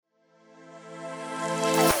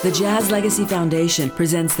The Jazz Legacy Foundation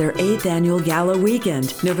presents their 8th annual Gala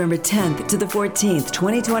Weekend, November 10th to the 14th,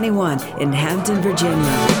 2021 in Hampton, Virginia.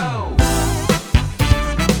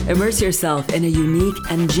 Immerse yourself in a unique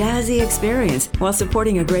and jazzy experience while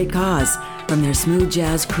supporting a great cause. From their smooth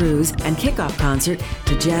jazz cruise and kickoff concert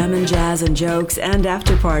to jam and jazz and jokes and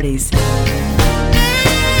after parties.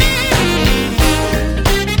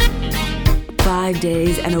 5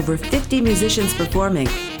 days and over 50 musicians performing,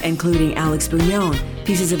 including Alex Bugnon,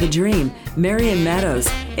 Pieces of a Dream, Marion Meadows,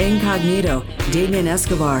 Incognito, Damien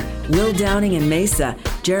Escobar, Will Downing and Mesa,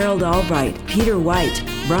 Gerald Albright, Peter White,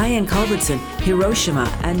 Brian Culbertson, Hiroshima,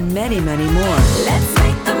 and many, many more. Let's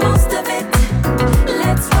make the most of it.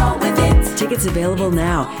 Let's roll with it. Tickets available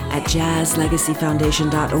now at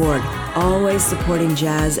jazzlegacyfoundation.org. Always supporting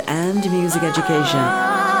jazz and music education.